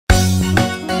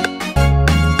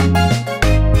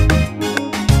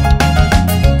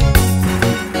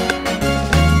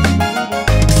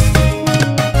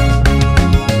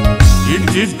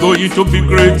going to be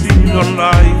great in your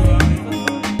life.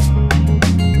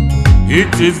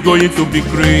 It is going to be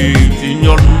great in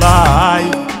your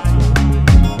life.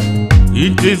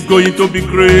 It is going to be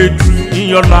great in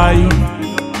your life.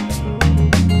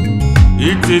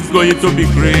 It is going to be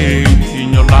great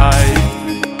in your life.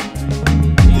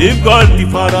 If God the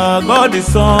Father, God the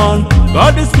Son,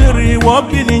 God the Spirit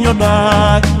walking in your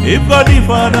life. If God the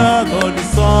Father, God the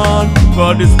Son,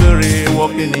 God the Spirit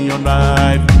walking in your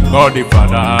life. God the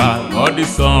Father, God the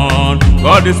Son,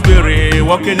 God the Spirit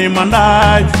walking in my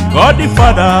life. God the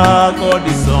Father, God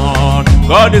the Son,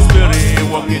 God the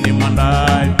Spirit walking in my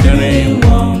life. There ain't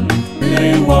one, there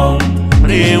ain't one,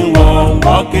 there ain't one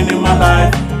walking in my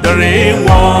life. There ain't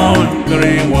one, there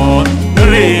ain't one,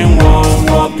 there ain't one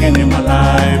walking in my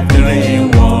life. There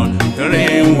ain't one, there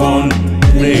ain't one,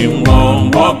 there ain't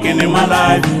one walking in my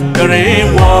life. There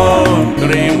ain't one,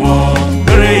 there ain't one,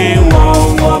 there ain't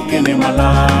one walking in my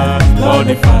life. God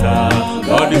the Father,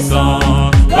 God the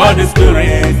Son, God the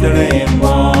Spirit, there ain't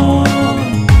one.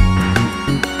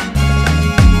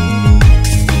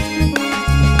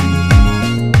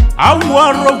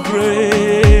 Hour of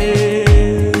grace,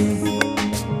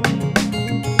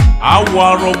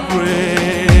 hour of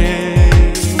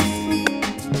grace,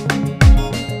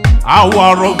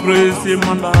 hour of grace in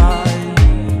my life,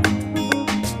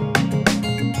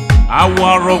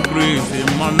 hour of grace in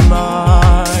my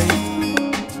life,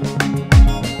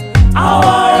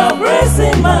 hour of grace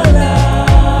in my life.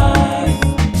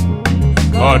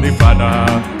 God the Father,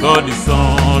 God the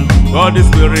Son, God the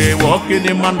Spirit walking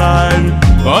in my life.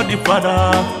 God the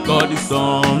Father, God the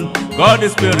Son, God the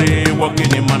Spirit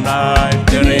walking in my life.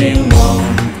 There ain't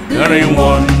one, there ain't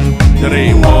one, there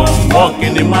ain't one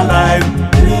walking in my life.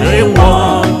 There ain't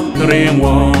one, there ain't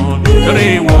one, there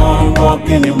ain't one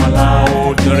walking in my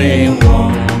life. There ain't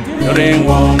one, there ain't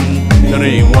one, there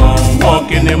ain't one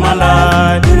walking in my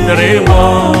life. There ain't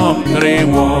one, there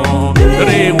ain't one, there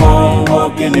ain't one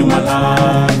walking in my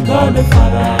life. God the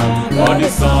Father, God the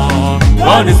Son,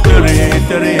 God the Spirit,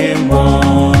 there ain't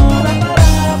one.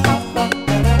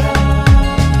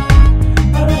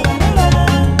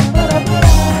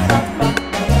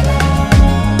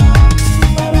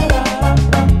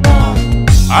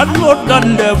 I wrote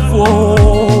on the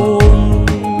phone,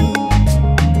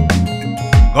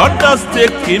 God has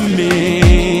taken me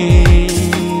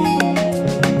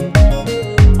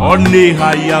on the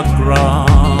higher ground.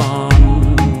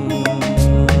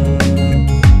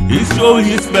 He showed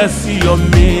His mercy on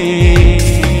me,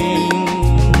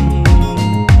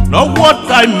 not what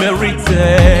I merited.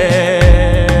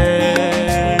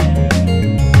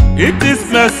 It is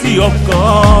mercy of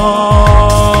God.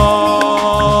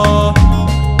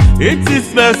 It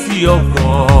is mercy of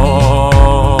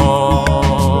God.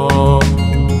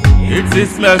 It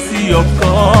is mercy of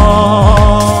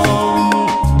God.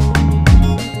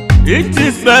 It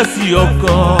is mercy of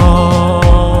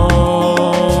God.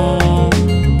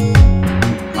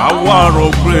 Hour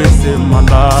of grace in my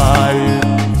life.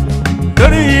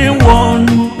 There ain't one,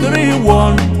 there ain't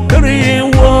one, there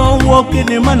ain't one walking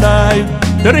in my life.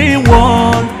 There ain't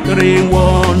one, there ain't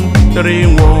one, there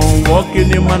ain't one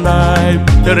walking in my life.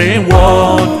 There ain't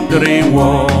one, there ain't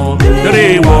one, there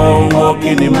ain't one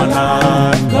walking in my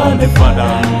life. God the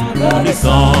Father, God the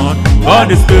Son, God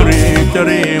the Spirit, there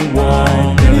ain't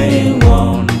one, there ain't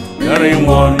one, there ain't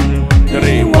one, there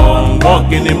ain't one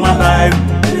walking in my life.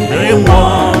 There ain't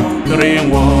one, there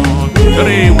ain't one, there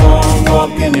ain't one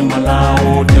walking in my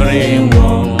life. There ain't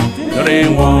one, there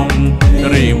ain't one,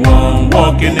 there ain't one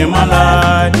walking in my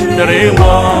life. There ain't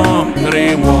one, there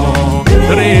ain't one,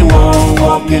 there ain't one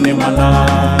walking in my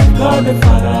life. God the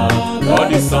Father,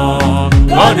 God the Son,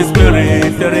 God the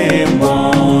Spirit, there ain't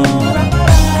one.